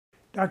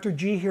Dr.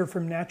 G here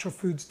from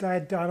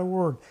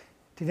naturalfoodsdiet.org.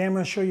 Today I'm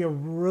going to show you a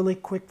really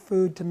quick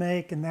food to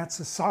make, and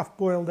that's a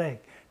soft-boiled egg.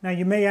 Now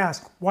you may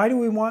ask, why do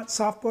we want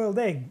soft-boiled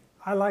egg?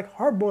 I like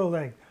hard-boiled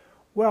egg.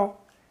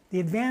 Well, the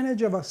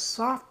advantage of a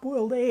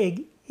soft-boiled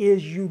egg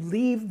is you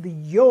leave the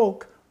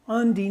yolk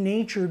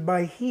undenatured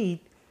by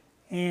heat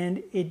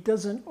and it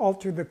doesn't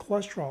alter the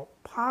cholesterol,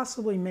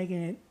 possibly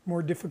making it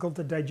more difficult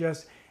to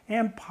digest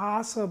and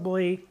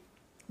possibly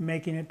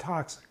making it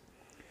toxic.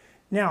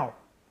 Now,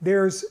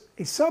 there's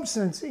a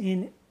substance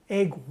in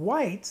egg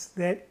whites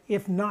that,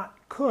 if not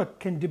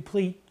cooked, can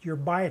deplete your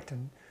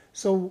biotin.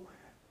 So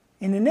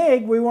in an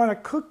egg, we want to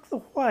cook the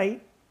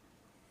white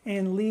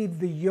and leave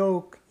the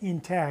yolk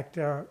intact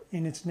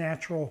in its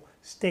natural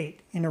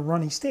state, in a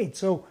runny state.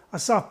 So a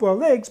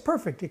soft-boiled egg is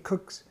perfect. It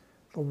cooks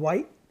the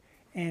white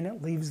and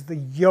it leaves the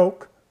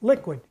yolk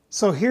liquid.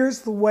 So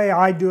here's the way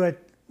I do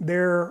it.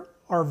 There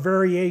are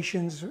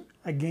variations.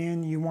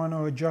 Again, you want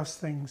to adjust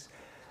things.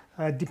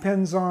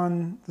 Depends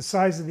on the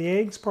size of the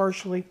eggs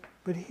partially,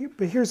 but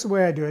here's the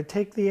way I do it. I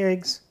take the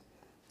eggs,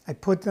 I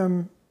put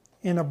them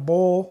in a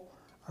bowl,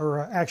 or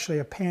actually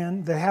a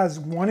pan that has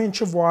 1 inch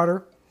of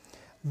water.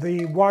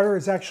 The water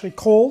is actually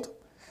cold.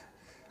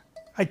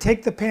 I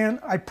take the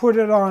pan, I put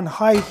it on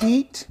high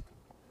heat,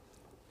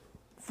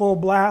 full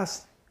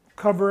blast,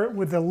 cover it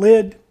with a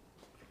lid.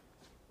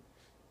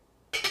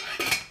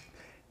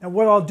 Now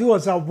what I'll do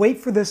is I'll wait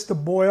for this to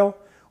boil.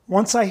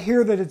 Once I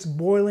hear that it's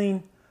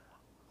boiling,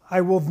 I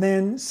will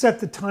then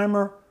set the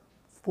timer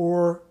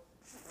for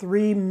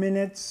 3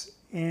 minutes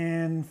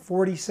and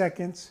 40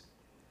 seconds,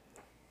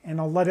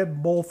 and I'll let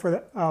it boil for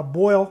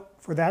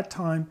that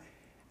time.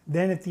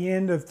 Then at the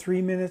end of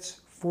 3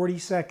 minutes, 40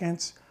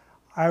 seconds,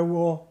 I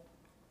will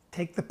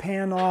take the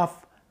pan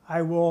off.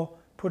 I will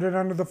put it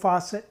under the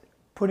faucet,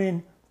 put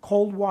in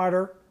cold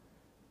water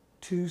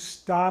to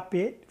stop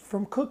it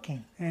from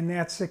cooking. And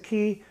that's the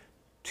key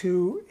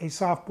to a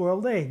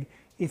soft-boiled egg.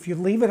 If you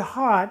leave it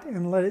hot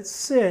and let it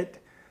sit,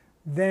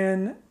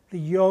 then the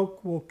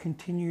yolk will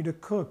continue to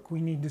cook.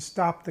 We need to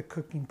stop the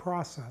cooking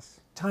process.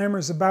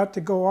 Timer's about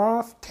to go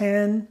off.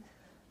 10,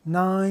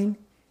 9,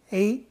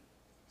 8,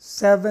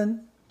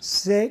 7,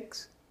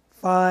 6,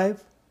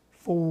 5,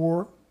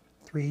 4,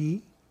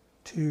 3,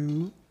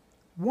 2,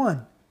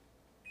 1.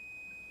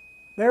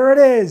 There it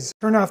is.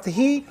 Turn off the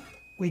heat.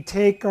 We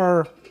take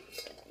our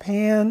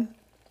pan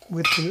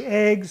with the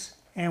eggs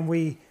and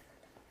we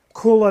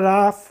cool it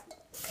off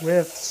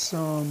with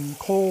some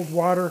cold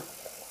water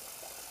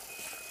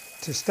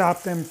to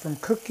stop them from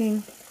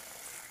cooking.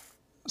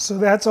 So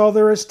that's all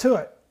there is to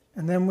it.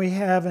 And then we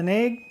have an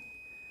egg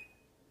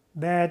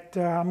that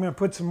I'm going to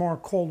put some more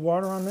cold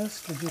water on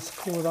this to just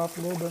cool it off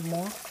a little bit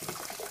more.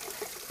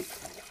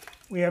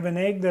 We have an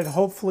egg that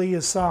hopefully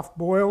is soft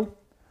boiled.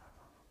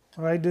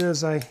 What I do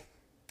is I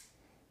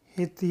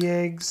hit the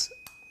eggs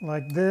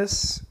like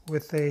this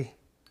with the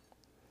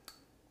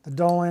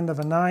dull end of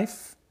a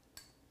knife.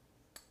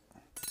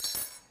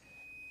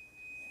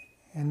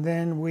 And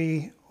then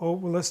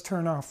let's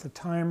turn off the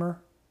timer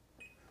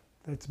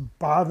that's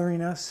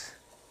bothering us.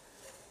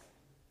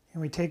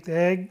 And we take the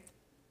egg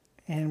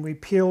and we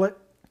peel it.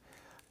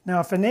 Now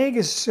if an egg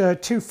is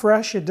too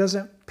fresh, it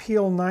doesn't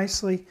peel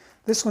nicely.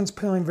 This one's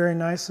peeling very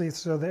nicely,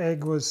 so the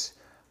egg was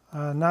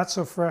not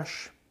so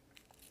fresh.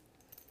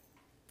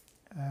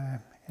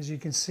 As you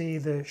can see,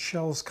 the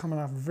shell's coming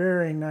off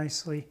very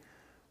nicely,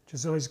 which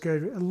is always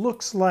good. It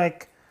looks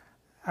like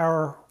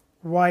our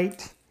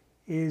white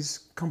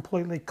is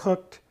completely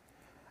cooked,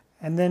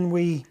 and then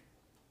we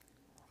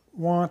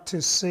want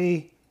to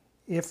see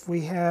if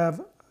we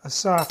have a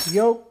soft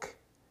yolk,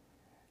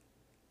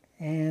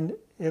 and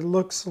it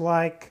looks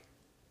like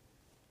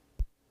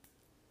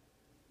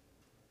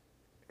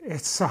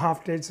it's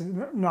soft. It's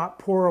not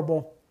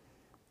pourable,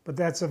 but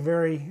that's a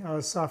very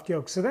soft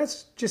yolk. So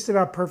that's just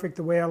about perfect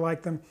the way I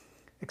like them.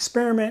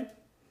 Experiment.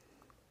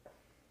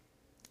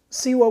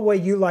 See what way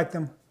you like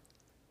them.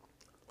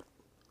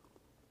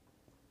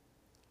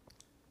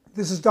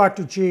 This is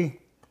Dr. G,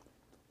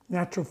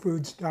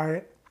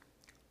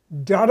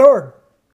 naturalfoodsdiet.org.